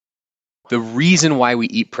The reason why we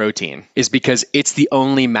eat protein is because it's the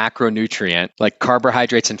only macronutrient. Like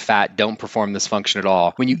carbohydrates and fat don't perform this function at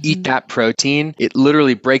all. When you eat that protein, it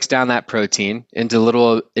literally breaks down that protein into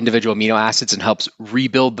little individual amino acids and helps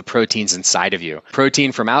rebuild the proteins inside of you.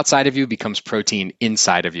 Protein from outside of you becomes protein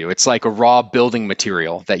inside of you. It's like a raw building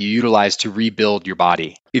material that you utilize to rebuild your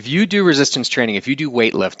body. If you do resistance training, if you do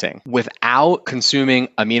weightlifting without consuming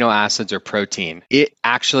amino acids or protein, it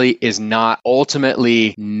actually is not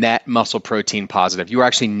ultimately net muscle protein positive. You are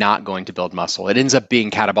actually not going to build muscle. It ends up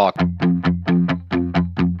being catabolic.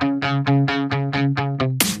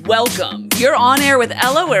 Welcome. You're on air with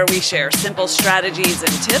Ella, where we share simple strategies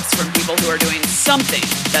and tips from people who are doing something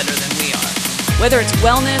better than we are. Whether it's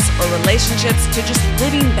wellness or relationships, to just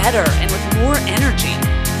living better and with more energy,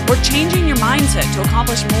 or changing your mindset to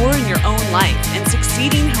accomplish more in your own life and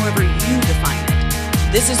succeeding however you define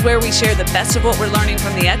it. This is where we share the best of what we're learning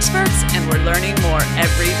from the experts, and we're learning more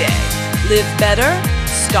every day. Live better.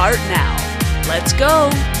 Start now. Let's go.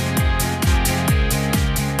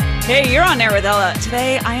 Hey, you're on air with Ella.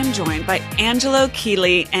 Today, I am joined by Angelo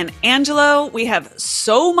Keely. And Angelo, we have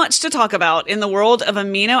so much to talk about in the world of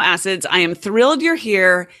amino acids. I am thrilled you're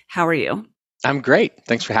here. How are you? I'm great.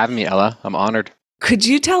 Thanks for having me, Ella. I'm honored. Could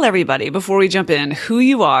you tell everybody before we jump in who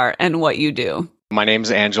you are and what you do? My name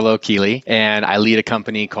is Angelo Keely, and I lead a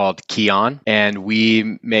company called Keon, and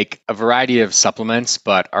we make a variety of supplements,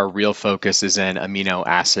 but our real focus is in amino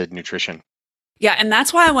acid nutrition. Yeah, and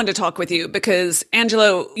that's why I wanted to talk with you because,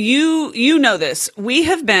 Angelo, you know this. We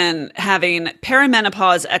have been having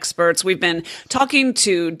perimenopause experts. We've been talking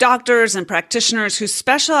to doctors and practitioners who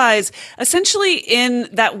specialize essentially in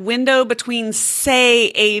that window between, say,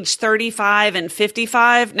 age 35 and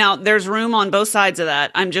 55. Now, there's room on both sides of that.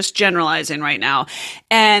 I'm just generalizing right now.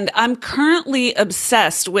 And I'm currently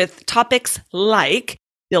obsessed with topics like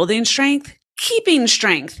building strength, keeping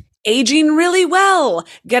strength, aging really well,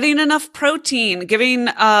 getting enough protein, giving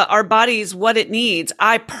our bodies what it needs.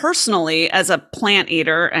 I personally, as a plant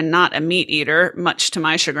eater and not a meat eater, much to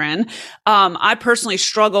my chagrin, I personally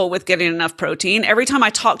struggle with getting enough protein. Every time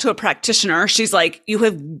I talk to a practitioner, she's like, you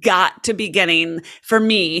have got to be getting, for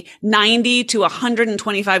me, 90 to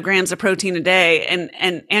 125 grams of protein a day.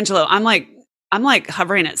 And Angelo, I'm like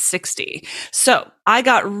hovering at 60. So I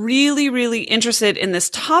got really, really interested in this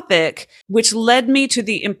topic, which led me to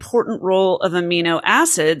the important role of amino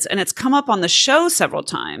acids. And it's come up on the show several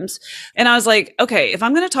times. And I was like, okay, if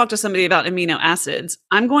I'm going to talk to somebody about amino acids,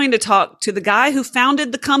 I'm going to talk to the guy who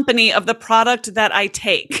founded the company of the product that I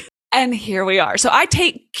take. And here we are. So I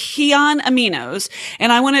take Keon Aminos,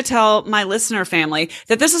 and I want to tell my listener family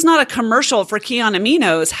that this is not a commercial for Keon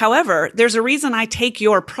Aminos. However, there's a reason I take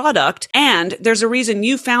your product, and there's a reason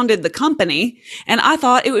you founded the company. And I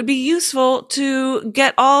thought it would be useful to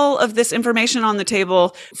get all of this information on the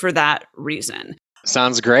table for that reason.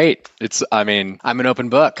 Sounds great. I'm an open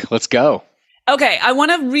book. Let's go. Okay, I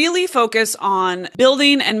want to really focus on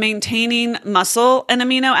building and maintaining muscle and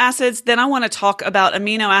amino acids. Then I want to talk about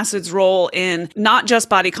amino acids' role in not just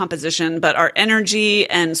body composition, but our energy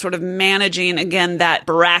and sort of managing, again, that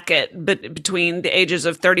bracket between the ages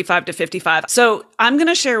of 35 to 55. So I'm going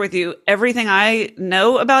to share with you everything I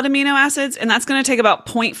know about amino acids, and that's going to take about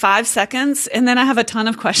 0.5 seconds. And then I have a ton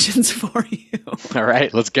of questions for you. All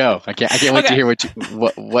right, let's go. I can't wait to hear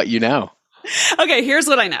what you know. Okay, here's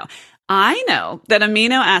what I know. I know that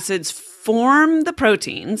amino acids form the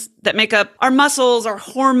proteins that make up our muscles, our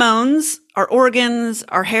hormones, our organs,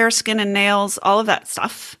 our hair, skin, and nails, all of that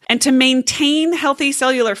stuff. And to maintain healthy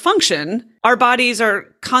cellular function, our bodies are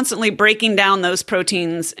constantly breaking down those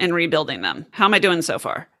proteins and rebuilding them. How am I doing so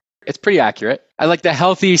far? It's pretty accurate. I like the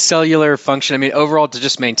healthy cellular function. Overall, to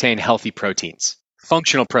just maintain healthy proteins,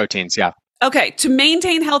 functional proteins, yeah. Okay, to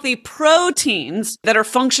maintain healthy proteins that are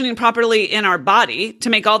functioning properly in our body, to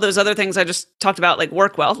make all those other things I just talked about like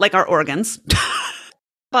work well, like our organs.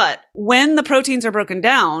 But when the proteins are broken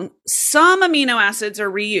down, some amino acids are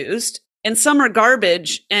reused and some are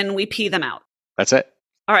garbage and we pee them out. That's it.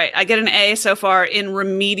 All right, I get an A so far in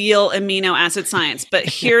remedial amino acid science, but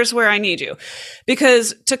here's where I need you.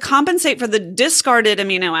 Because to compensate for the discarded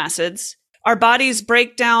amino acids, our bodies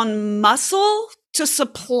break down muscle to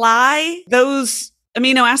supply those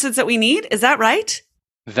amino acids that we need. Is that right?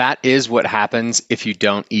 That is what happens if you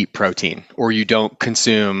don't eat protein or you don't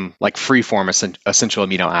consume like free-form essential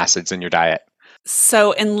amino acids in your diet.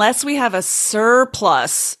 So unless we have a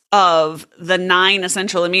surplus of the 9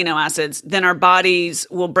 essential amino acids, then our bodies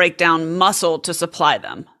will break down muscle to supply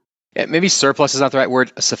them. Yeah, maybe surplus is not the right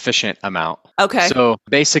word, a sufficient amount. Okay. So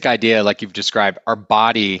basic idea, like you've described, our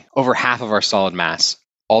body, over half of our solid mass,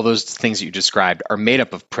 all those things that you described are made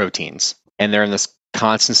up of proteins. And they're in this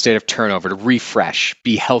constant state of turnover, to refresh,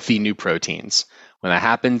 be healthy new proteins. When that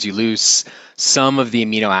happens, you lose some of the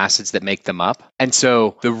amino acids that make them up. And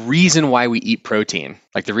so the reason why we eat protein,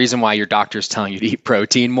 like the reason why your doctor is telling you to eat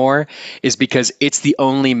protein more, is because it's the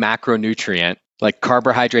only macronutrient. Like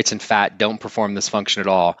carbohydrates and fat don't perform this function at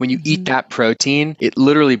all. When you eat that protein, it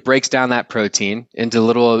literally breaks down that protein into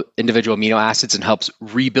little individual amino acids and helps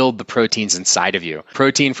rebuild the proteins inside of you.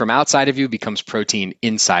 Protein from outside of you becomes protein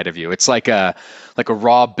inside of you. It's like a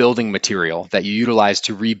raw building material that you utilize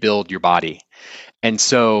to rebuild your body. And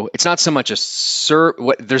so it's not so much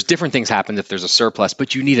there's different things happen if there's a surplus,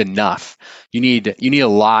 but you need enough. You need a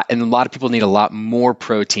lot, and a lot of people need a lot more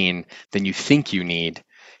protein than you think you need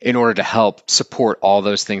in order to help support all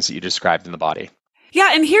those things that you described in the body. Yeah,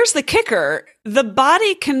 and here's the kicker. The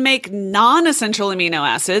body can make non-essential amino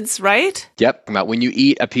acids, right? Yep. When you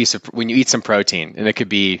eat some protein, and it could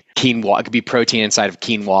be quinoa, it could be protein inside of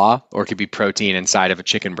quinoa, or it could be protein inside of a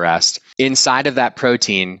chicken breast. Inside of that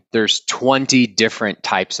protein, there's 20 different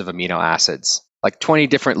types of amino acids, like 20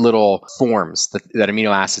 different little forms that amino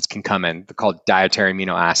acids can come in. They're called dietary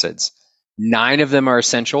amino acids. 9 of them are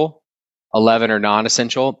essential. 11 are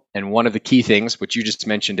non-essential. And one of the key things, which you just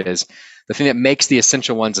mentioned, is the thing that makes the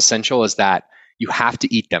essential ones essential is that you have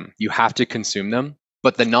to eat them. You have to consume them.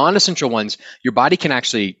 But the non-essential ones, your body can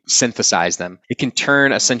actually synthesize them. It can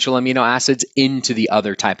turn essential amino acids into the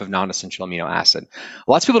other type of non-essential amino acid.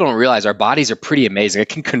 Lots of people don't realize our bodies are pretty amazing. It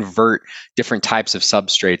can convert different types of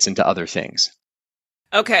substrates into other things.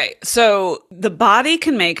 Okay, so the body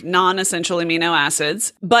can make non-essential amino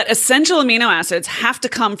acids, but essential amino acids have to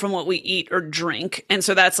come from what we eat or drink. And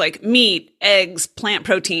so that's like meat, eggs, plant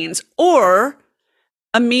proteins, or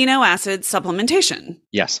amino acid supplementation.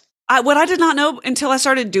 Yes. What I did not know until I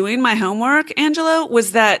started doing my homework, Angelo,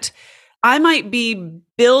 was that I might be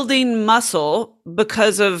building muscle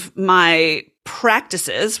because of my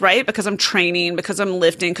practices, right? Because I'm training, because I'm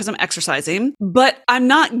lifting, because I'm exercising, but I'm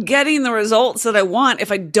not getting the results that I want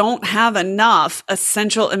if I don't have enough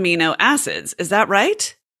essential amino acids. Is that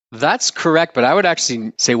right? That's correct, but I would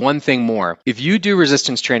actually say one thing more. If you do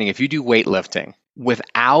resistance training, if you do weightlifting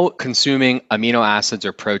without consuming amino acids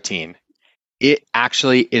or protein, it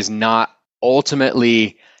actually is not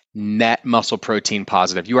ultimately net muscle protein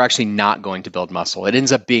positive. You are actually not going to build muscle. It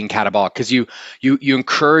ends up being catabolic because you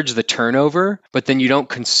encourage the turnover, but then you don't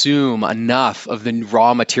consume enough of the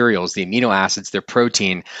raw materials, the amino acids, their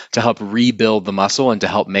protein, to help rebuild the muscle and to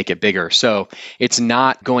help make it bigger. So it's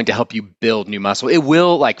not going to help you build new muscle. It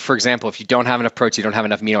will, like, for example, if you don't have enough protein, you don't have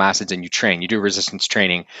enough amino acids, and you train, you do resistance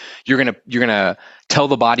training, you're gonna tell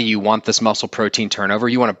the body you want this muscle protein turnover.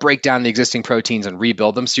 You want to break down the existing proteins and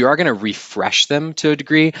rebuild them. So you are going to refresh them to a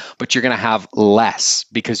degree, but you're going to have less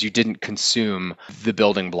because you didn't consume the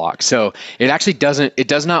building block. So it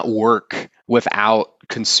does not work without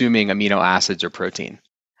consuming amino acids or protein.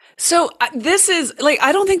 So this is like,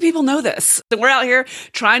 I don't think people know this. We're out here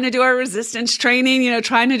trying to do our resistance training,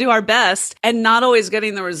 trying to do our best and not always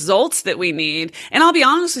getting the results that we need. And I'll be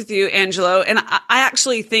honest with you, Angelo, and I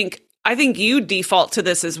actually think you default to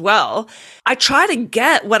this as well. I try to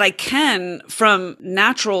get what I can from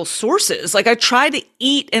natural sources. Like I try to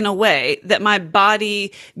eat in a way that my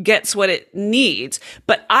body gets what it needs.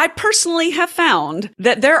 But I personally have found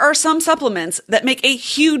that there are some supplements that make a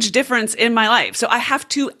huge difference in my life. So I have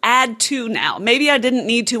to add to now. Maybe I didn't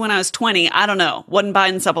need to when I was 20. I don't know. Wasn't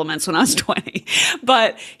buying supplements when I was 20.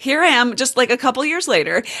 But here I am just like a couple years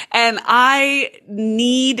later, and I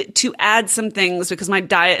need to add some things because my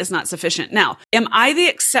diet is not sufficient. Now, am I the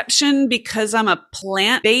exception because I'm a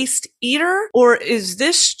plant-based eater? Or is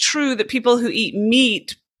this true that people who eat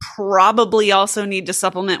meat probably also need to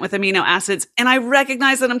supplement with amino acids? And I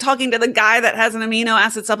recognize that I'm talking to the guy that has an amino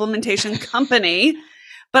acid supplementation company,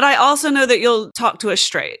 but I also know that you'll talk to us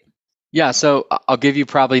straight. Yeah, so I'll give you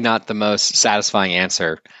probably not the most satisfying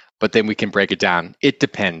answer, but then we can break it down. It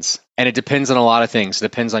depends. And it depends on a lot of things. It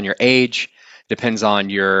depends on your age. Depends on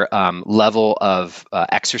your level of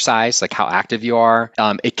exercise, like how active you are.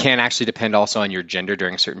 It can actually depend also on your gender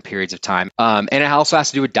during certain periods of time. And it also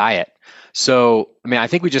has to do with diet. So, I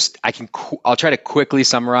think I'll try to quickly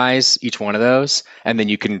summarize each one of those, and then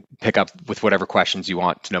you can pick up with whatever questions you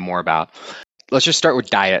want to know more about. Let's just start with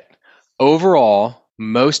diet. Overall,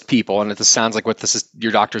 most people, and this sounds like what this is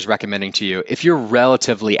your doctor's recommending to you, if you're a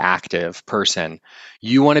relatively active person,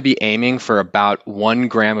 you want to be aiming for about 1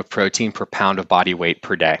 gram of protein per pound of body weight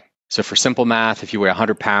per day. So for simple math, if you weigh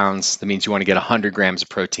 100 pounds, that means you want to get 100 grams of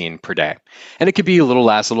protein per day. And it could be a little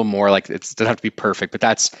less, a little more, like it doesn't have to be perfect, but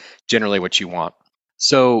that's generally what you want.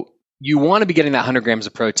 So you want to be getting that 100 grams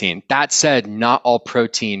of protein. That said, not all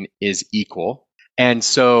protein is equal. And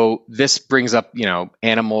so this brings up,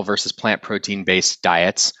 animal versus plant protein based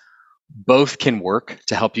diets. Both can work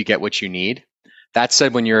to help you get what you need. That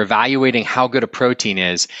said, when you're evaluating how good a protein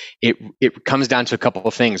is, it comes down to a couple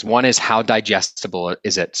of things. One is how digestible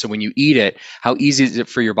is it? So when you eat it, how easy is it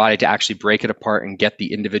for your body to actually break it apart and get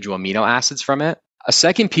the individual amino acids from it? A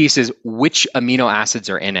second piece is which amino acids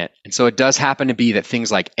are in it. And so it does happen to be that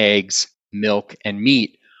things like eggs, milk, and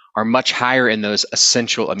meat are much higher in those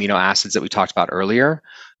essential amino acids that we talked about earlier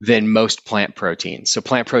than most plant proteins. So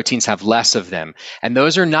plant proteins have less of them. And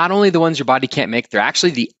those are not only the ones your body can't make, they're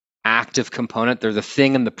actually the active component. They're the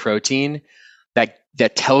thing in the protein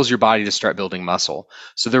that tells your body to start building muscle.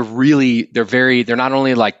 So they're not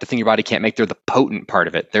only like the thing your body can't make, they're the potent part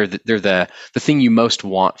of it. They're the thing you most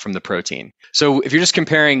want from the protein. So if you're just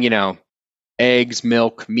comparing, eggs,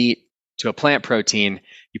 milk, meat to a plant protein,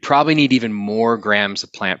 you probably need even more grams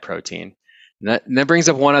of plant protein. And that brings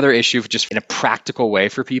up one other issue, just in a practical way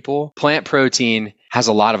for people. Plant protein has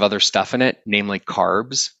a lot of other stuff in it, namely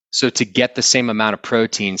carbs. So to get the same amount of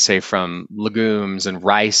protein, say from legumes and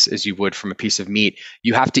rice as you would from a piece of meat,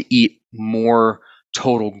 you have to eat more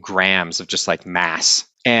total grams of just like mass.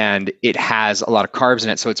 And it has a lot of carbs in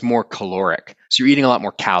it, so it's more caloric. So you're eating a lot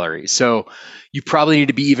more calories. So you probably need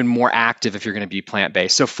to be even more active if you're going to be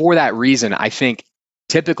plant-based. So for that reason, I think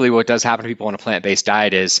typically what does happen to people on a plant-based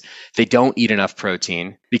diet is they don't eat enough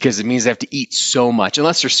protein because it means they have to eat so much,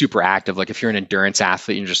 unless they're super active. Like if you're an endurance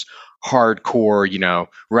athlete and you're just hardcore,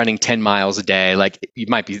 running 10 miles a day, like you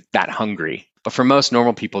might be that hungry. But for most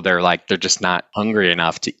normal people, they're just not hungry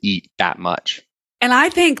enough to eat that much. And I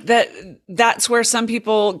think that that's where some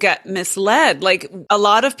people get misled. Like a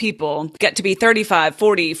lot of people get to be 35,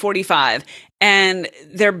 40, 45, and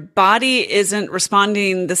their body isn't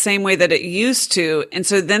responding the same way that it used to. And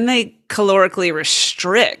so then they calorically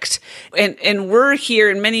restrict. And we're here,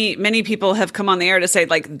 and many people have come on the air to say,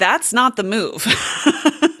 like, that's not the move.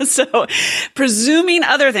 So presuming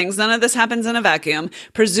other things, none of this happens in a vacuum,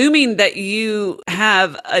 presuming that you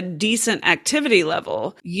have a decent activity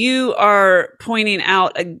level, you are pointing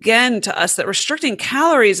out again to us that restricting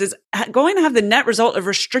calories is going to have the net result of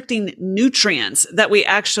restricting nutrients that we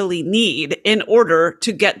actually need in order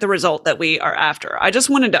to get the result that we are after. I just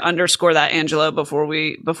wanted to underscore that, Angelo, before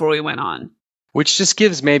we went on. Which just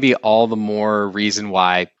gives maybe all the more reason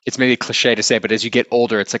why it's maybe a cliche to say, but as you get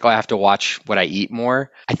older, it's like, oh, I have to watch what I eat more.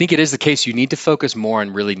 I think it is the case. You need to focus more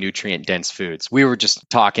on really nutrient dense foods. We were just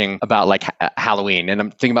talking about like Halloween, and I'm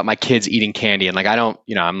thinking about my kids eating candy, and like, I don't,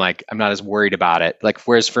 I'm not as worried about it. Like,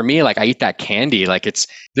 whereas for me, like I eat that candy, like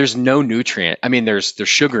there's no nutrient. I mean, there's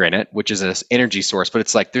sugar in it, which is an energy source, but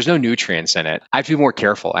it's like, there's no nutrients in it. I have to be more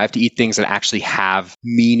careful. I have to eat things that actually have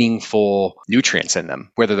meaningful nutrients in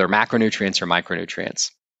them, whether they're macronutrients or micronutrients.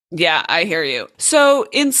 Yeah, I hear you. So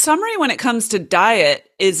in summary, when it comes to diet,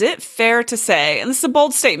 is it fair to say, and this is a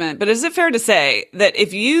bold statement, but is it fair to say that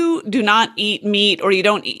if you do not eat meat or you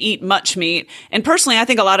don't eat much meat, and personally, I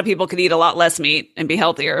think a lot of people could eat a lot less meat and be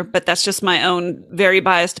healthier, but that's just my own very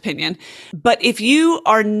biased opinion. But if you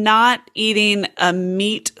are not eating a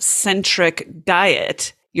meat-centric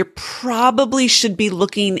diet, you probably should be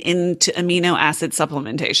looking into amino acid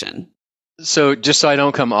supplementation. So just so I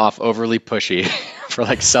don't come off overly pushy for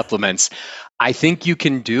like supplements, I think you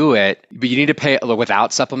can do it, but you need to pay without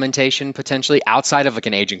supplementation potentially outside of like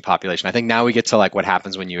an aging population. I think now we get to like what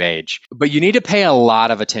happens when you age, but you need to pay a lot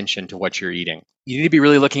of attention to what you're eating. You need to be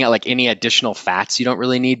really looking at like any additional fats you don't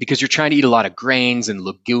really need because you're trying to eat a lot of grains and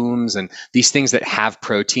legumes and these things that have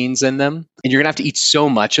proteins in them. And you're going to have to eat so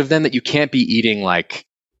much of them that you can't be eating like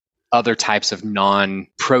other types of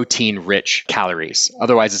non-protein rich calories.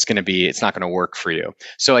 Otherwise, it's not going to work for you.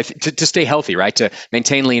 So to stay healthy, right? To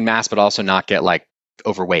maintain lean mass, but also not get like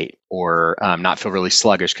overweight or not feel really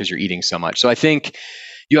sluggish because you're eating so much. So I think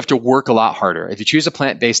you have to work a lot harder. If you choose a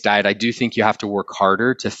plant-based diet, I do think you have to work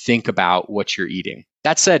harder to think about what you're eating.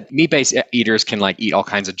 That said, meat-based eaters can like eat all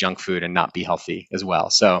kinds of junk food and not be healthy as well.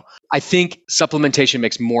 So I think supplementation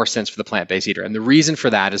makes more sense for the plant-based eater. And the reason for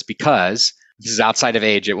that is because this is outside of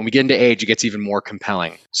age. When we get into age, it gets even more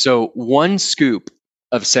compelling. So one scoop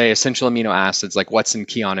of, say, essential amino acids, like what's in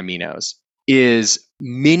Keon aminos, is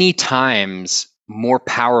many times more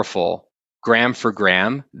powerful gram for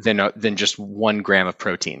gram than just 1 gram of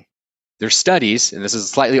protein. There's studies, and this is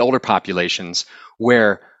slightly older populations,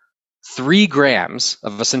 where 3 grams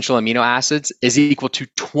of essential amino acids is equal to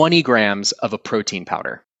 20 grams of a protein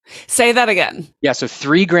powder. Say that again. Yeah, so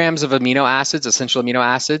 3 grams of amino acids, essential amino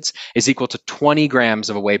acids, is equal to 20 grams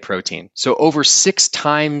of a whey protein. So over 6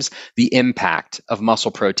 times the impact of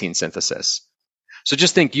muscle protein synthesis. So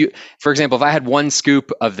just think, for example, if I had 1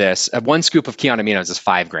 scoop of this, 1 scoop of Keon aminos is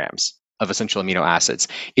 5 grams of essential amino acids.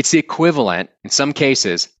 It's the equivalent, in some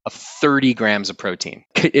cases, of 30 grams of protein.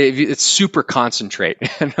 It's super concentrate.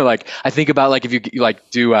 And like, I think about like if you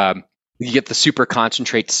like do, you get the super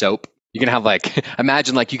concentrate soap. You can have like,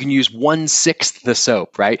 imagine like you can use 1/6 the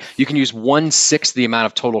soap, right? You can use 1/6 the amount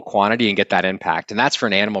of total quantity and get that impact. And that's for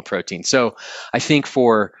an animal protein. So I think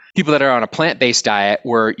for people that are on a plant-based diet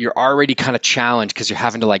where you're already kind of challenged because you're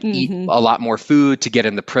having to like eat a lot more food to get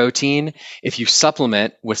in the protein, if you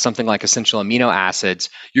supplement with something like essential amino acids,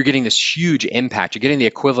 you're getting this huge impact. You're getting the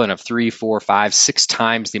equivalent of 3, 4, 5, 6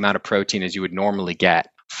 times the amount of protein as you would normally get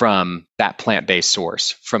from that plant-based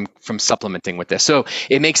source from supplementing with this. So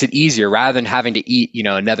it makes it easier rather than having to eat,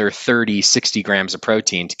 another 30, 60 grams of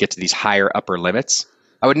protein to get to these higher upper limits.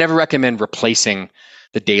 I would never recommend replacing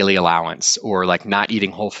the daily allowance or like not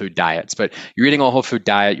eating whole food diets, but you're eating a whole food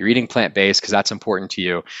diet, you're eating plant-based because that's important to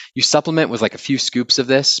you. You supplement with like a few scoops of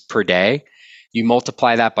this per day. You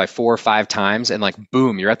multiply that by 4 or 5 times and like,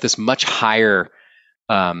 boom, you're at this much higher,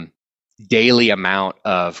 daily amount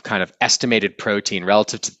of kind of estimated protein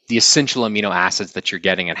relative to the essential amino acids that you're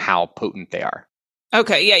getting and how potent they are.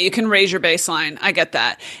 Okay. Yeah. You can raise your baseline. I get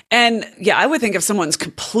that. And yeah, I would think if someone's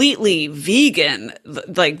completely vegan,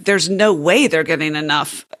 like there's no way they're getting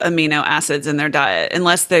enough amino acids in their diet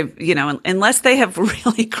unless unless they have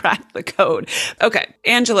really cracked the code. Okay.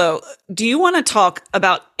 Angelo, do you want to talk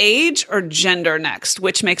about age or gender next?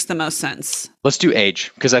 Which makes the most sense? Let's do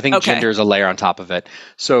age because I think gender is a layer on top of it.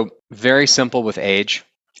 So very simple with age.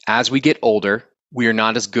 As we get older, we are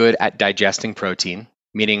not as good at digesting protein.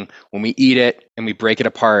 Meaning when we eat it and we break it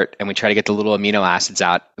apart and we try to get the little amino acids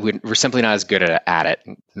out, we're simply not as good at it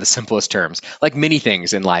in the simplest terms. Like many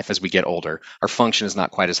things in life as we get older, our function is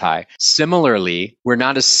not quite as high. Similarly, we're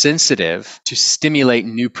not as sensitive to stimulate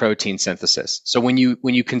new protein synthesis. So when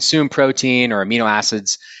you consume protein or amino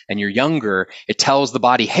acids and you're younger, it tells the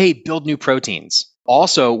body, hey, build new proteins.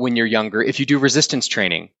 Also, when you're younger, if you do resistance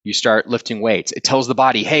training, you start lifting weights, it tells the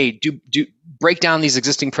body, hey, do break down these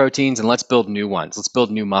existing proteins and let's build new ones. Let's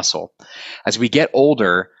build new muscle. As we get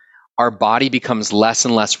older, our body becomes less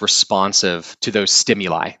and less responsive to those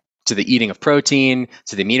stimuli, to the eating of protein,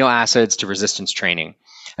 to the amino acids, to resistance training.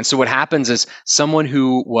 And so what happens is someone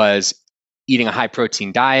who was eating a high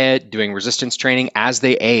protein diet, doing resistance training, as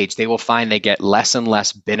they age, they will find they get less and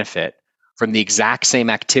less benefit from the exact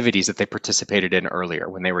same activities that they participated in earlier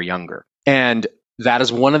when they were younger. And that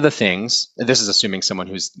is one of the things, and this is assuming someone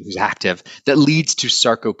who's active, that leads to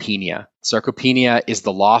sarcopenia. Sarcopenia is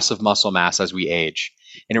the loss of muscle mass as we age.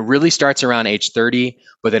 And it really starts around age 30,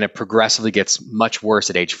 but then it progressively gets much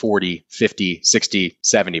worse at age 40, 50, 60,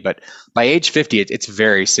 70. But by age 50, it's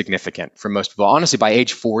very significant for most people. Honestly, by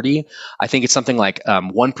age 40, I think it's something like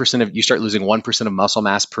 1% of, you start losing 1% of muscle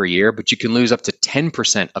mass per year, but you can lose up to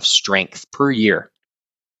 10% of strength per year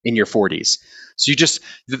in your 40s. So you just,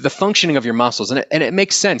 the functioning of your muscles, and it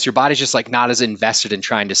makes sense. Your body's just like not as invested in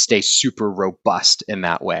trying to stay super robust in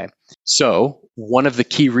that way. So one of the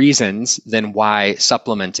key reasons then why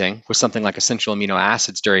supplementing with something like essential amino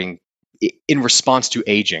acids in response to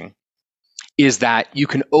aging is that you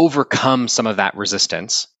can overcome some of that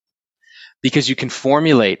resistance because you can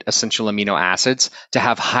formulate essential amino acids to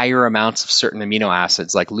have higher amounts of certain amino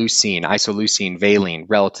acids like leucine, isoleucine, valine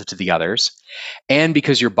relative to the others. And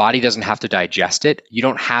because your body doesn't have to digest it, you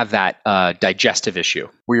don't have that digestive issue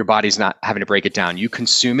where your body's not having to break it down. You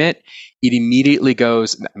consume it, it immediately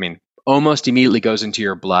goes, almost immediately goes into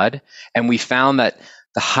your blood. And we found that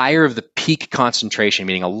the higher of the peak concentration,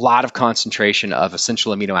 meaning a lot of concentration of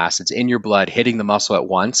essential amino acids in your blood hitting the muscle at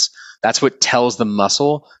once, that's what tells the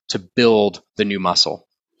muscle to build the new muscle,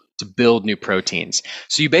 to build new proteins.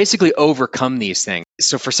 So you basically overcome these things.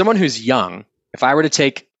 So for someone who's young, if I were to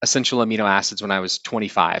take essential amino acids when I was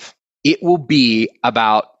 25, it will be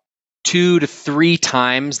about 2 to 3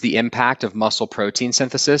 times the impact of muscle protein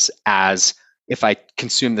synthesis as if I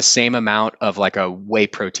consume the same amount of like a whey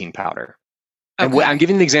protein powder. Okay. And I'm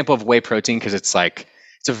giving the example of whey protein because it's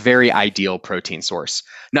a very ideal protein source.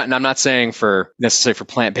 And I'm not saying necessarily for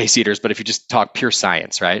plant-based eaters, but if you just talk pure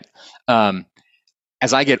science, right?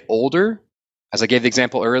 As I get older, as I gave the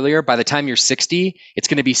example earlier, by the time you're 60, it's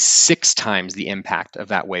going to be 6 times the impact of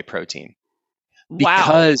that whey protein.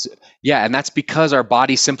 Because, wow. Yeah, and that's because our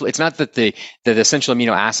body simply, it's not that the essential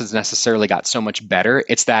amino acids necessarily got so much better.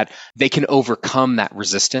 It's that they can overcome that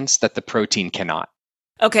resistance that the protein cannot.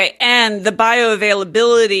 Okay, and the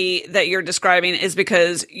bioavailability that you're describing is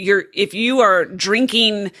because if you are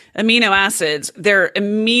drinking amino acids, they're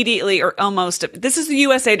immediately or almost, this is the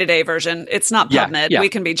USA Today version. It's not PubMed. Yeah. We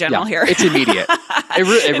can be general here. It's immediate.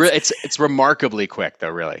 It's remarkably quick though,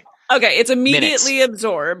 really. Okay, it's immediately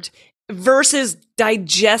absorbed. versus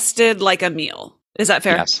digested like a meal. Is that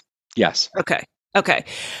fair? Yes. Yes. Okay. Okay.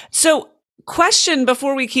 So, question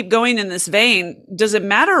before we keep going in this vein, does it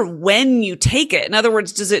matter when you take it? In other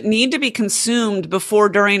words, does it need to be consumed before,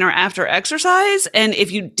 during, or after exercise? And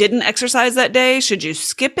if you didn't exercise that day, should you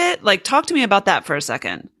skip it? Like, talk to me about that for a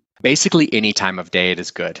second. Basically, any time of day it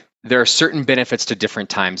is good. There are certain benefits to different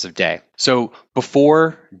times of day. So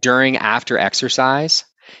before, during, after exercise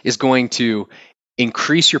is going to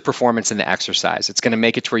increase your performance in the exercise. It's going to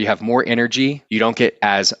make it to where you have more energy. You don't get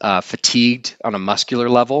as fatigued on a muscular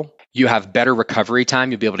level. You have better recovery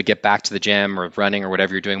time. You'll be able to get back to the gym or running or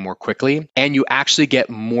whatever you're doing more quickly. And you actually get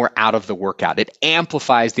more out of the workout. It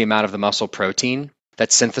amplifies the amount of the muscle protein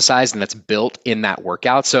that's synthesized and that's built in that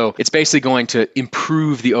workout. So it's basically going to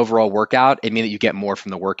improve the overall workout and mean that you get more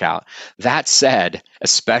from the workout. That said,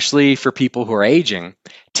 especially for people who are aging,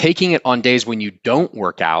 taking it on days when you don't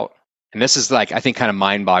work out, and this is like, I think, kind of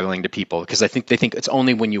mind-boggling to people because I think they think it's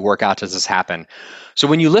only when you work out does this happen. So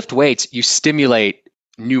when you lift weights, you stimulate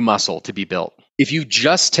new muscle to be built. If you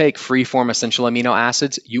just take free-form essential amino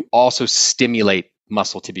acids, you also stimulate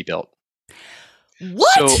muscle to be built.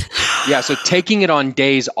 What? So taking it on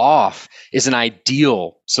days off is an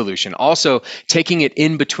ideal solution. Also, taking it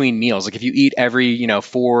in between meals, like if you eat every,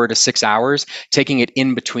 4 to 6 hours, taking it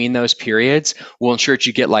in between those periods will ensure that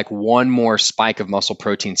you get like one more spike of muscle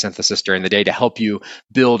protein synthesis during the day to help you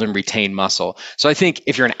build and retain muscle. So I think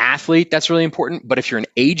if you're an athlete, that's really important. But if you're an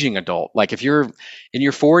aging adult, like if you're in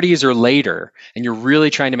your 40s or later and you're really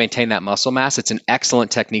trying to maintain that muscle mass, it's an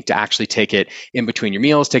excellent technique to actually take it in between your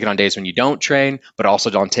meals, take it on days when you don't train, but also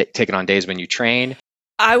don't take it on days when you train.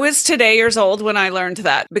 I was today years old when I learned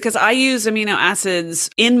that because I use amino acids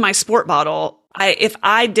in my sport bottle. If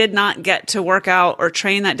I did not get to work out or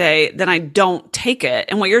train that day, then I don't take it.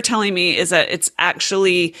 And what you're telling me is that it's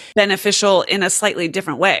actually beneficial in a slightly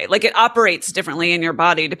different way. Like it operates differently in your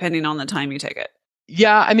body depending on the time you take it.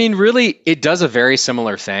 Yeah, I mean, really, it does a very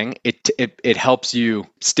similar thing. It helps you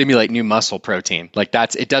stimulate new muscle protein. Like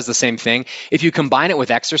it does the same thing. If you combine it with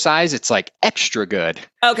exercise, it's like extra good.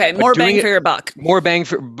 Okay, more bang for your buck.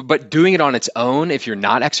 But doing it on its own, if you're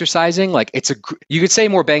not exercising, like you could say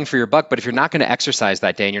more bang for your buck, but if you're not going to exercise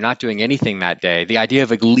that day and you're not doing anything that day, the idea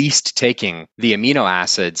of at least taking the amino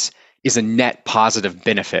acids is a net positive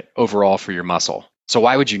benefit overall for your muscle. So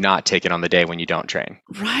why would you not take it on the day when you don't train?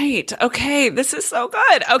 Right. Okay. This is so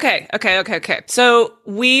good. Okay. So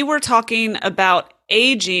we were talking about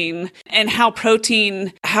aging and how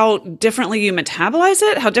differently you metabolize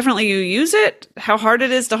it, how differently you use it, how hard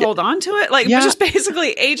it is to hold on to it. Like just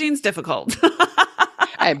basically aging's difficult.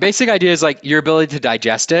 Basic idea is like your ability to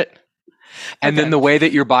digest it. And then the way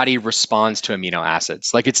that your body responds to amino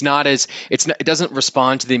acids. Like it doesn't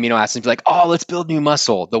respond to the amino acids and be like, oh, let's build new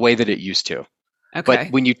muscle the way that it used to. Okay.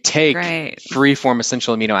 But when you take free-form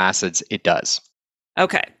essential amino acids, it does.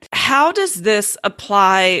 Okay. How does this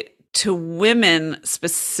apply to women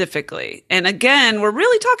specifically? And again, we're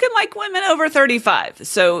really talking like women over 35.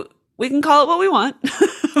 So we can call it what we want.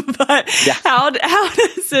 But how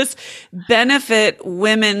does this benefit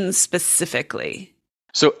women specifically?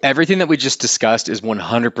 So everything that we just discussed is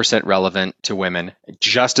 100% relevant to women,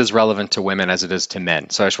 just as relevant to women as it is to men.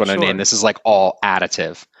 So I just want to name this is like all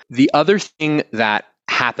additive. The other thing that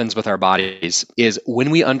happens with our bodies is when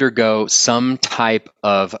we undergo some type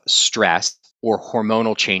of stress or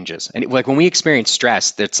hormonal changes. And like when we experience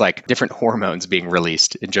stress, it's like different hormones being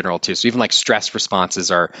released in general too. So even like stress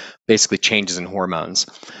responses are basically changes in hormones.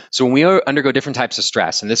 So when we undergo different types of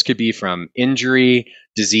stress, and this could be from injury,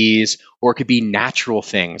 disease, or it could be natural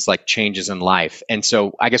things like changes in life. And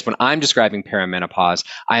so I guess when I'm describing perimenopause,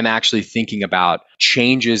 I'm actually thinking about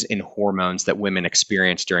changes in hormones that women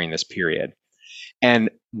experience during this period.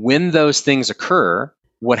 And when those things occur,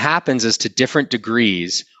 what happens is to different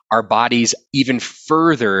degrees, our bodies even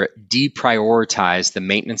further deprioritize the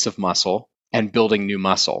maintenance of muscle and building new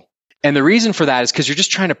muscle. And the reason for that is because you're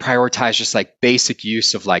just trying to prioritize just like basic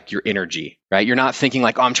use of like your energy, right? You're not thinking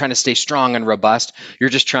like, oh, I'm trying to stay strong and robust. You're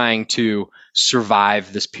just trying to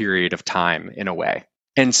survive this period of time in a way.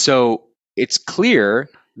 And so it's clear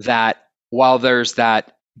that while there's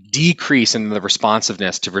that decrease in the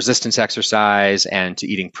responsiveness to resistance exercise and to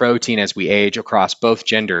eating protein as we age across both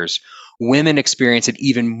genders, women experience it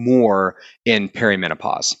even more in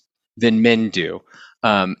perimenopause than men do.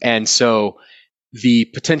 And so the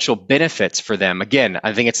potential benefits for them, again,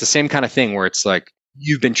 I think it's the same kind of thing where it's like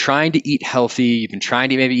you've been trying to eat healthy, you've been trying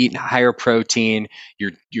to maybe eat higher protein,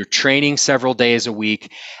 you're training several days a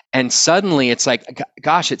week, and suddenly it's like,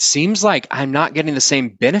 gosh, it seems like I'm not getting the same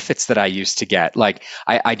benefits that I used to get. Like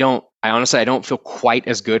I honestly, I don't feel quite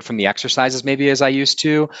as good from the exercises maybe as I used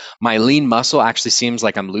to. My lean muscle actually seems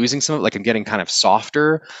like I'm losing some of it, like I'm getting kind of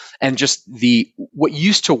softer, and just the what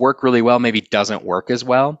used to work really well maybe doesn't work as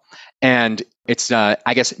well. And it's,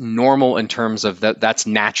 I guess, normal in terms of that. That's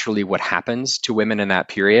naturally what happens to women in that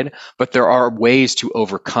period. But there are ways to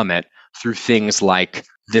overcome it through things like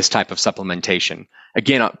this type of supplementation.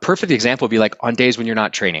 Again, a perfect example would be like on days when you're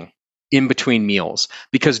not training, in between meals,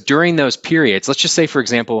 because during those periods, let's just say, for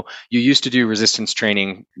example, you used to do resistance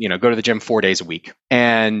training, go to the gym 4 days a week,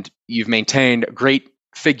 and you've maintained a great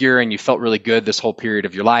figure and you felt really good this whole period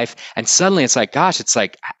of your life. And suddenly it's like, gosh, it's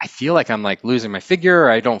like, I feel like I'm like losing my figure,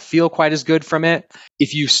 or I don't feel quite as good from it.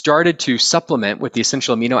 If you started to supplement with the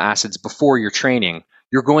essential amino acids before your training,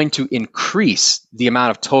 you're going to increase the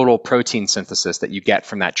amount of total protein synthesis that you get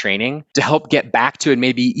from that training to help get back to and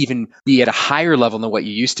maybe even be at a higher level than what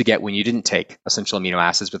you used to get when you didn't take essential amino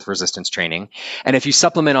acids with resistance training. And if you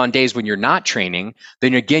supplement on days when you're not training,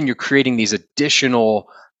 then again, you're creating these additional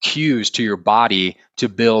cues to your body to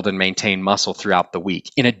build and maintain muscle throughout the week,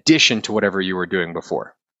 in addition to whatever you were doing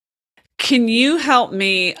before. Can you help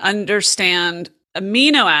me understand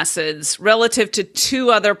amino acids relative to two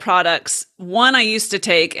other products? One I used to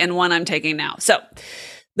take and one I'm taking now. So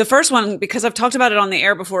the first one, because I've talked about it on the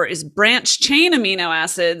air before, is branched chain amino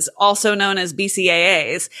acids, also known as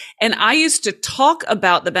BCAAs. And I used to talk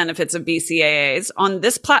about the benefits of BCAAs on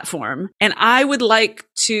this platform. And I would like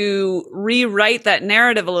to rewrite that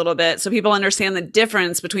narrative a little bit so people understand the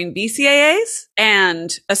difference between BCAAs and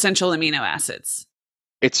essential amino acids.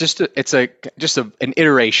 It's just an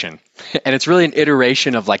iteration, and it's really an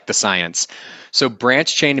iteration of like the science. So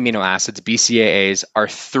branched chain amino acids, BCAAs, are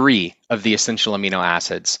 3 of the essential amino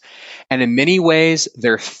acids, and in many ways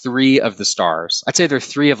they're 3 of the stars. I'd say they're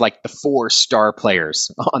 3 of like the 4 star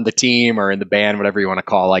players on the team or in the band, whatever you want to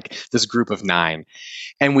call like this group of 9.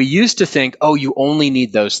 And we used to think, oh, you only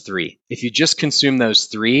need those 3. If you just consume those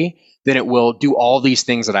 3, then it will do all these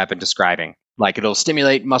things that I've been describing. Like it'll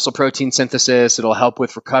stimulate muscle protein synthesis, it'll help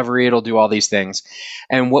with recovery, it'll do all these things.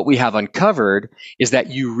 And what we have uncovered is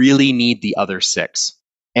that you really need the other 6.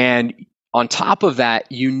 And on top of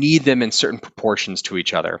that, you need them in certain proportions to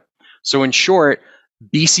each other. So in short,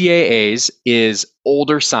 BCAAs is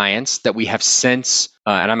older science that we have since,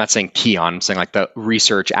 and I'm not saying key on, I'm saying like the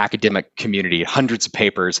research academic community, hundreds of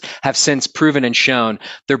papers have since proven and shown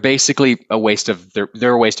they're basically a waste of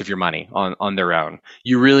they're a waste of your money on their own.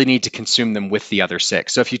 You really need to consume them with the other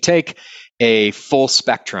 6. So if you take a full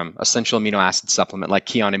spectrum essential amino acid supplement like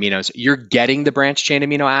Keon Aminos, you're getting the branched chain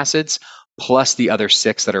amino acids plus the other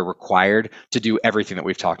 6 that are required to do everything that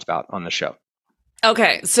we've talked about on the show.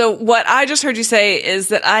 Okay, so what I just heard you say is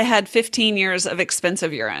that I had 15 years of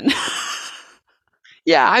expensive urine.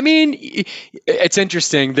 Yeah, I mean, it's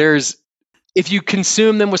interesting. If you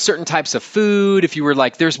consume them with certain types of food, if you were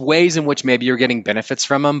like, there's ways in which maybe you're getting benefits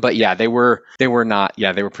from them, but yeah, they were not.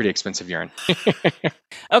 Yeah, they were pretty expensive urine.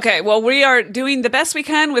 Okay, well, we are doing the best we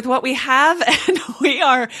can with what we have, and we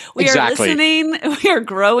are listening, we are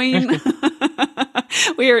growing,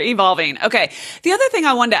 we are evolving. Okay, the other thing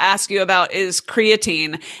I wanted to ask you about is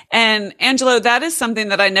creatine, and Angelo, that is something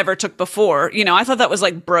that I never took before. I thought that was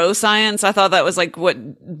like bro science. I thought that was like what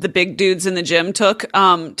the big dudes in the gym took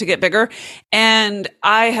to get bigger. And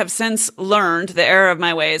I have since learned the error of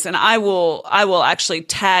my ways, and I will actually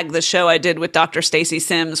tag the show I did with Dr. Stacy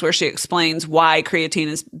Sims where she explains why creatine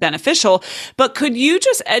is beneficial. But could you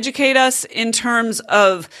just educate us in terms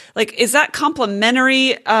of like, is that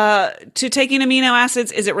complementary to taking amino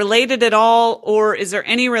acids? Is it related at all, or is there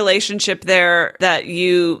any relationship there that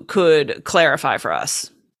you could clarify for us?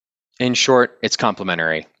 In short, it's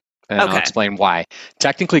complementary. And I'll explain why.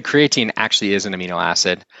 Technically, creatine actually is an amino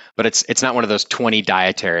acid, but it's not one of those 20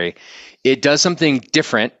 dietary. It does something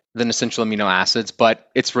different than essential amino acids, but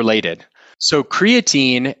it's related. So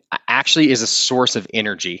creatine actually is a source of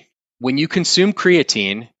energy. When you consume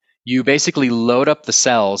creatine, you basically load up the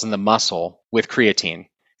cells in the muscle with creatine,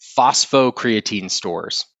 phosphocreatine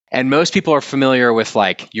stores. And most people are familiar with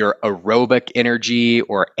like your aerobic energy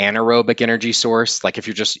or anaerobic energy source. Like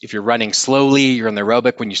if you're running slowly, you're in the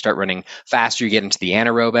aerobic. When you start running faster, you get into the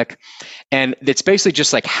anaerobic. And it's basically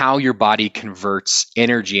just like how your body converts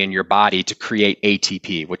energy in your body to create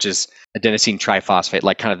ATP, which is adenosine triphosphate,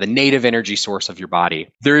 like kind of the native energy source of your body.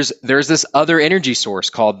 There's this other energy source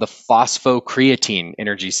called the phosphocreatine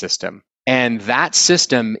energy system. And that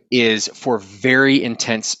system is for very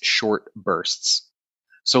intense short bursts.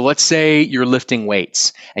 So let's say you're lifting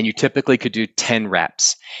weights and you typically could do 10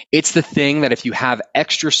 reps. It's the thing that if you have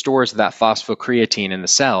extra stores of that phosphocreatine in the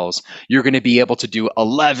cells, you're going to be able to do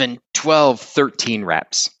 11, 12, 13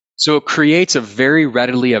 reps. So it creates a very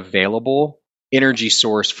readily available energy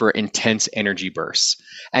source for intense energy bursts.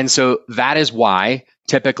 And so that is why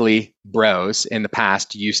typically bros in the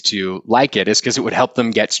past used to like it, is because it would help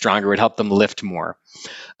them get stronger, it would help them lift more.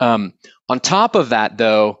 On top of that,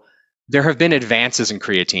 though, there have been advances in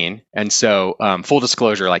creatine. And so, full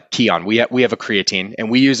disclosure, like Keon, we have a creatine, and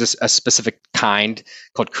we use a specific kind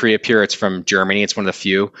called Creapure. It's from Germany. It's one of the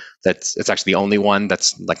few it's actually the only one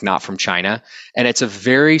that's like not from China. And it's a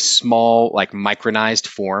very small, like micronized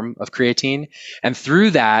form of creatine. And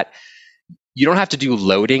through that, you don't have to do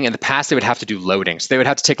loading. In the past, they would have to do loading. So they would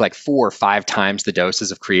have to take like 4 or 5 times the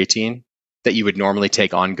doses of creatine that you would normally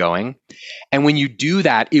take ongoing. And when you do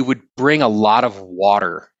that, it would bring a lot of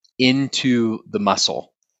water into the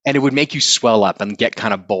muscle, and it would make you swell up and get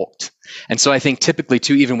kind of bulked. And so I think typically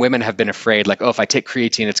too, even women have been afraid, like, oh, if I take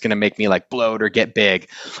creatine, it's going to make me like bloat or get big.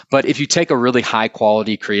 But if you take a really high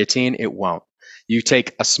quality creatine, it won't. You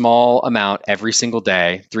take a small amount every single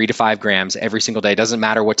day, 3 to 5 grams every single day. It doesn't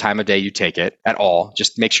matter what time of day you take it at all.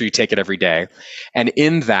 Just make sure you take it every day. And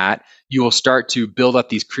in that, you will start to build up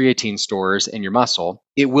these creatine stores in your muscle.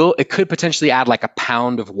 It could potentially add like a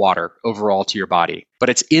pound of water overall to your body, but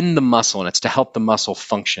it's in the muscle and it's to help the muscle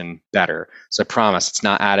function better. So I promise it's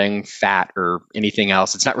not adding fat or anything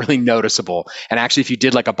else. It's not really noticeable. And actually, if you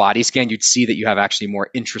did like a body scan, you'd see that you have actually more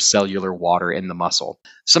intracellular water in the muscle.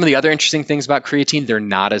 Some of the other interesting things about creatine, they're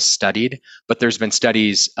not as studied, but there's been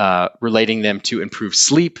studies relating them to improve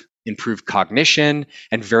sleep, improve cognition,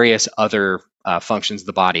 and various other functions of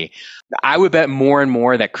the body. I would bet more and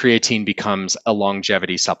more that creatine becomes a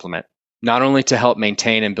longevity supplement, not only to help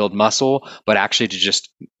maintain and build muscle, but actually to just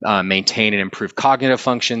maintain and improve cognitive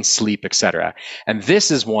function, sleep, etc. And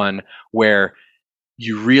this is one where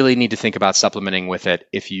you really need to think about supplementing with it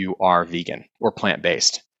if you are vegan or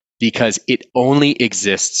plant-based, because it only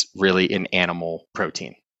exists really in animal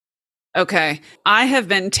protein. Okay. I have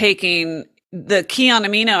been taking the Keon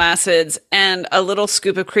amino acids and a little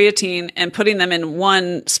scoop of creatine and putting them in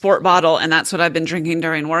one sport bottle. And that's what I've been drinking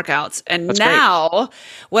during workouts. And That's now great.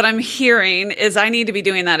 what I'm hearing is I need to be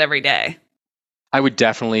doing that every day. I would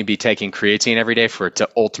definitely be taking creatine every day for it to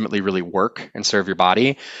ultimately really work and serve your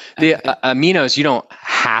body. The aminos, you don't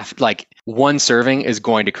have, like, one serving is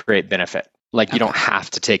going to create benefit. Like, you don't have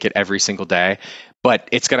to take it every single day, but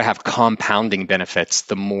it's going to have compounding benefits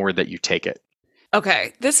the more that you take it.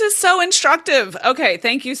 Okay, this is so instructive. Okay,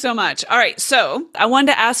 thank you so much. All right, so I wanted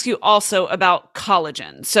to ask you also about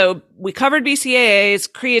collagen. So we covered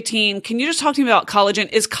BCAAs, creatine. Can you just talk to me about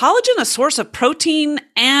collagen? Is collagen a source of protein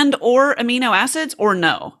and or amino acids, or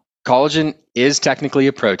no? Collagen is technically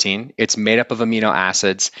a protein. It's made up of amino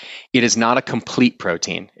acids. It is not a complete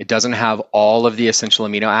protein. It doesn't have all of the essential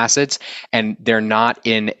amino acids, and they're not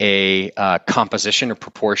in a composition or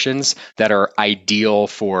proportions that are ideal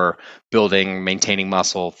for building, maintaining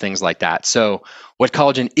muscle, things like that. So what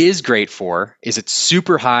collagen is great for is it's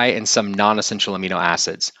super high in some non-essential amino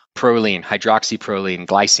acids, proline, hydroxyproline,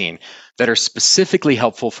 glycine, that are specifically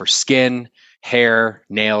helpful for skin, hair,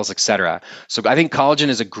 nails, etc. So I think collagen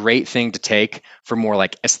is a great thing to take for more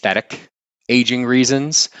like aesthetic aging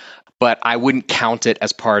reasons, but I wouldn't count it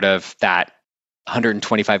as part of that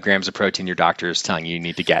 125 grams of protein your doctor is telling you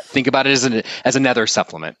need to get. Think about it as another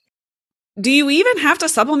supplement. Do you even have to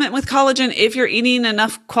supplement with collagen if you're eating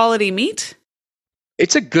enough quality meat?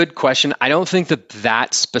 It's a good question. I don't think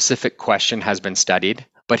that specific question has been studied,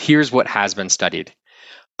 but here's what has been studied.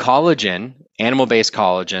 Collagen, animal-based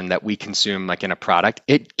collagen that we consume like in a product,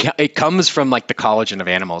 it comes from like the collagen of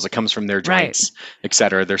animals. It comes from their joints, et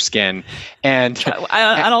cetera, their skin. And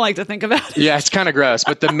I don't like to think about it. Yeah, it's kind of gross.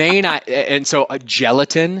 But the main, and so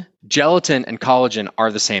gelatin and collagen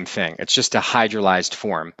are the same thing. It's just a hydrolyzed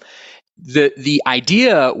form. The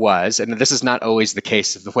idea was, and this is not always the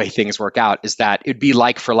case of the way things work out, is that it'd be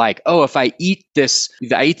like for like, oh, if I eat this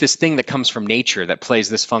thing that comes from nature that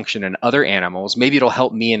plays this function in other animals, maybe it'll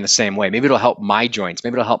help me in the same way. Maybe it'll help my joints.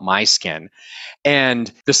 Maybe it'll help my skin.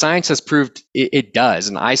 And the science has proved it does.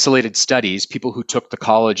 In isolated studies, people who took the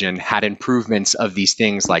collagen had improvements of these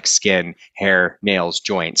things like skin, hair, nails,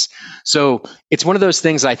 joints. So it's one of those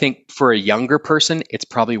things I think for a younger person, it's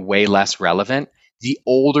probably way less relevant. The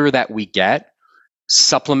older that we get,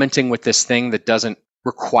 supplementing with this thing that doesn't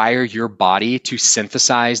require your body to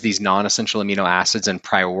synthesize these non-essential amino acids and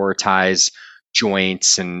prioritize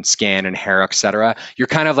joints and skin and hair, etc. You're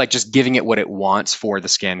kind of like just giving it what it wants for the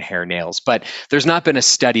skin, hair, nails. But there's not been a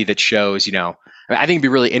study that shows, I think it'd be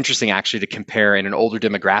really interesting actually to compare in an older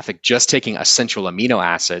demographic just taking essential amino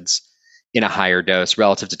acids in a higher dose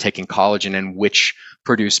relative to taking collagen and which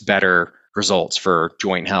produce better results for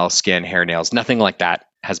joint health, skin, hair, nails. Nothing like that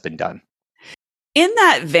has been done. In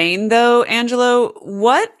that vein, though, Angelo,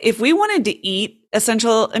 what if we wanted to eat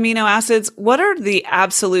essential amino acids? What are the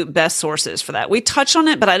absolute best sources for that? We touched on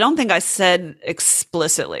it, but I don't think I said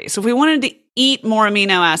explicitly. So if we wanted to eat more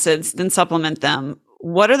amino acids than supplement them,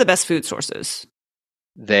 what are the best food sources?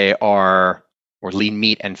 They are lean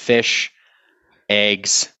meat and fish,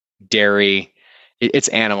 eggs, dairy. It's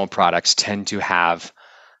animal products tend to have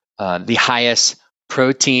the highest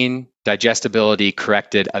protein digestibility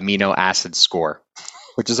corrected amino acid score,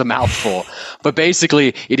 which is a mouthful. But basically,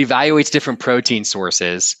 it evaluates different protein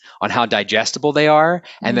sources on how digestible they are,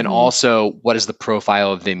 and then also what is the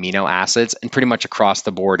profile of the amino acids. And pretty much across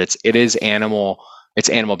the board, it's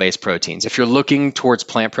animal-based proteins. If you're looking towards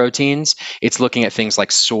plant proteins, it's looking at things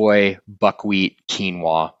like soy, buckwheat,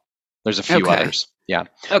 quinoa. There's a few others. Yeah.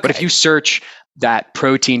 Okay. But if you search that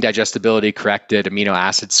protein digestibility corrected amino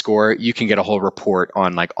acid score, you can get a whole report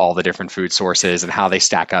on like all the different food sources and how they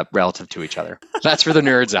stack up relative to each other. That's for the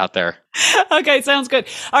nerds out there. Okay, sounds good.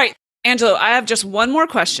 All right, Angelo, I have just one more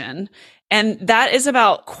question, and that is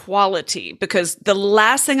about quality, because the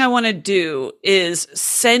last thing I want to do is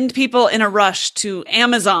send people in a rush to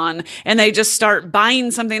Amazon and they just start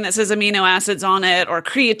buying something that says amino acids on it or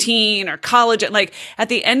creatine or collagen. Like at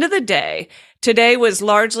the end of the day, today was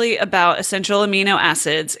largely about essential amino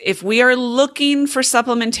acids. If we are looking for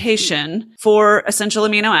supplementation for essential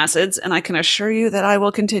amino acids, and I can assure you that I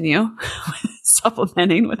will continue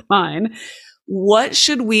supplementing with mine, what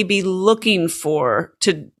should we be looking for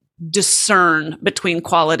to discern between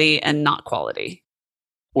quality and not quality?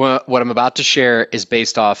 Well, what I'm about to share is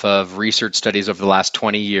based off of research studies over the last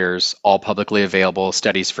 20 years, all publicly available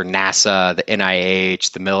studies for NASA, the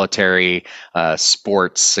NIH, the military,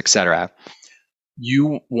 sports, etc.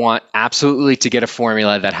 You want absolutely to get a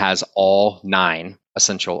formula that has all 9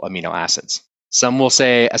 essential amino acids. Some will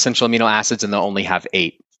say essential amino acids and they'll only have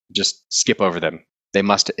 8. Just skip over them. It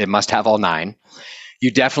must have all 9.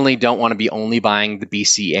 You definitely don't want to be only buying the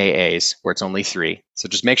BCAAs where it's only 3. So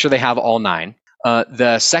just make sure they have all 9.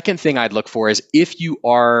 The second thing I'd look for is if you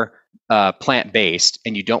are plant-based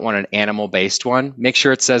and you don't want an animal-based one, make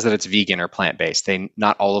sure it says that it's vegan or plant-based.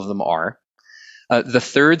 Not all of them are. The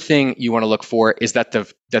third thing you want to look for is that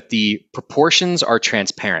the proportions are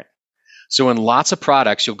transparent. So in lots of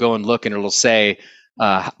products, you'll go and look and it'll say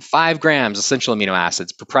 5 grams essential amino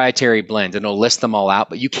acids, proprietary blend, and it'll list them all out,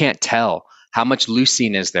 but you can't tell how much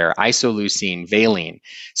leucine is there, isoleucine, valine.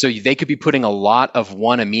 So they could be putting a lot of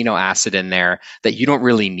one amino acid in there that you don't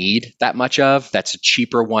really need that much of. That's a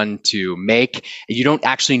cheaper one to make. And you don't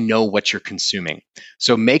actually know what you're consuming.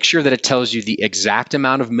 So make sure that it tells you the exact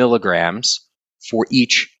amount of milligrams for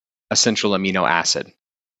each essential amino acid.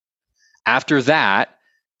 After that,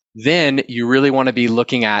 then you really want to be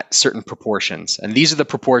looking at certain proportions. And these are the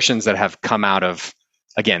proportions that have come out of,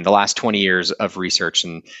 again, the last 20 years of research.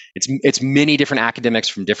 And it's many different academics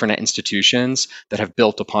from different institutions that have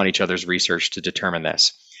built upon each other's research to determine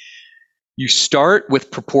this. You start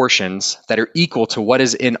with proportions that are equal to what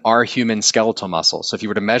is in our human skeletal muscle. So if you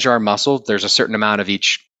were to measure our muscle, there's a certain amount of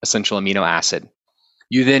each essential amino acid.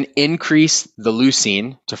 You then increase the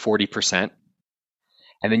leucine to 40%.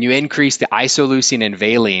 And then you increase the isoleucine and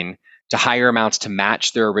valine to higher amounts to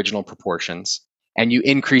match their original proportions. And you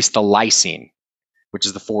increase the lysine, which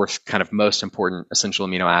is the fourth kind of most important essential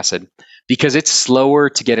amino acid, because it's slower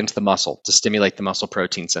to get into the muscle to stimulate the muscle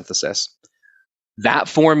protein synthesis. That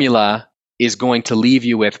formula is going to leave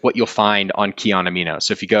you with what you'll find on Keon Amino.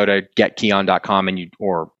 So if you go to getkeon.com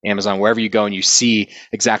or Amazon, wherever you go and you see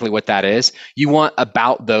exactly what that is, you want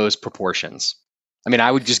about those proportions. I mean,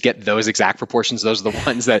 I would just get those exact proportions. Those are the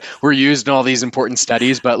ones that were used in all these important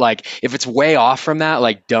studies. But like, if it's way off from that,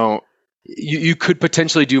 like you could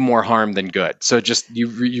potentially do more harm than good. So just,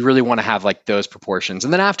 you really want to have like those proportions.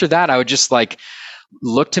 And then after that, I would just like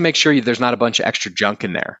look to make sure there's not a bunch of extra junk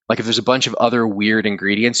in there. Like if there's a bunch of other weird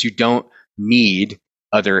ingredients, you don't need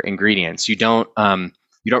other ingredients. You don't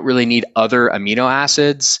really need other amino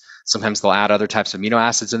acids. Sometimes they'll add other types of amino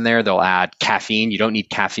acids in there. They'll add caffeine. You don't need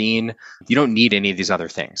caffeine. You don't need any of these other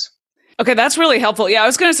things. Okay, that's really helpful. Yeah, I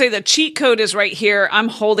was going to say the cheat code is right here. I'm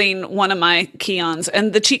holding one of my Keons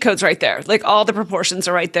and the cheat code's right there. Like all the proportions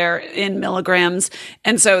are right there in milligrams.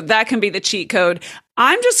 And so that can be the cheat code.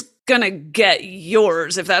 I'm just going to get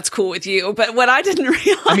yours if that's cool with you. But what I didn't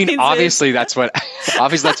realize obviously that's what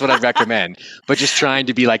I'd recommend, but just trying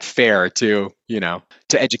to be like fair to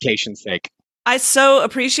education's sake. I so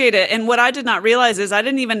appreciate it. And what I did not realize is I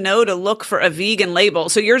didn't even know to look for a vegan label.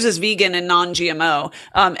 So yours is vegan and non-GMO,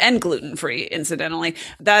 and gluten-free, incidentally.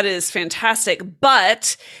 That is fantastic.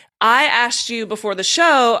 But I asked you before the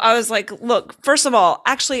show, I was like, look, first of all,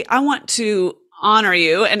 actually, I want to honor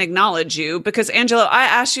you and acknowledge you because Angelo, I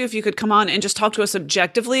asked you if you could come on and just talk to us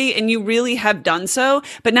objectively, and you really have done so.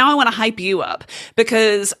 But now I want to hype you up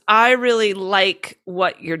because I really like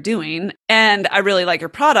what you're doing and I really like your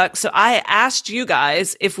product. So I asked you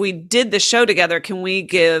guys if we did the show together, can we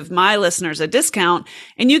give my listeners a discount?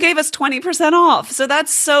 And you gave us 20% off. So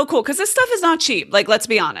that's so cool because this stuff is not cheap. Like, let's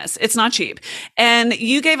be honest, it's not cheap. And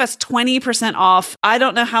you gave us 20% off. I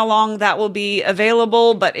don't know how long that will be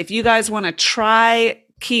available, but if you guys want to try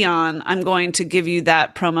Keon, I'm going to give you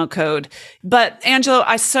that promo code. But Angelo,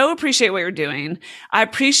 I so appreciate what you're doing. I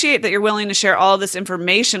appreciate that you're willing to share all of this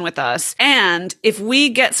information with us. And if we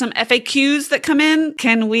get some FAQs that come in,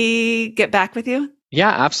 can we get back with you?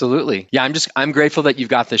 Yeah, absolutely. Yeah, I'm grateful that you've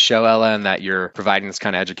got this show, Ella, and that you're providing this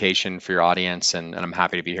kind of education for your audience. And I'm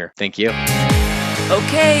happy to be here. Thank you.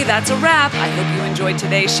 Okay, that's a wrap. I hope you enjoyed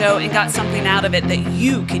today's show and got something out of it that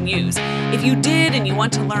you can use. If you did and you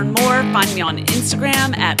want to learn more, find me on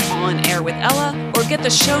Instagram at On Air with Ella, or get the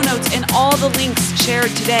show notes and all the links shared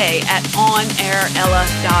today at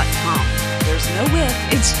onairella.com. There's no with,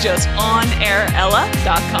 it's just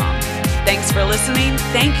onairella.com. Thanks for listening.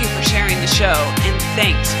 Thank you for sharing the show, and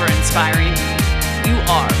thanks for inspiring me. You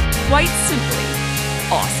are, quite simply,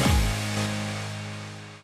 awesome.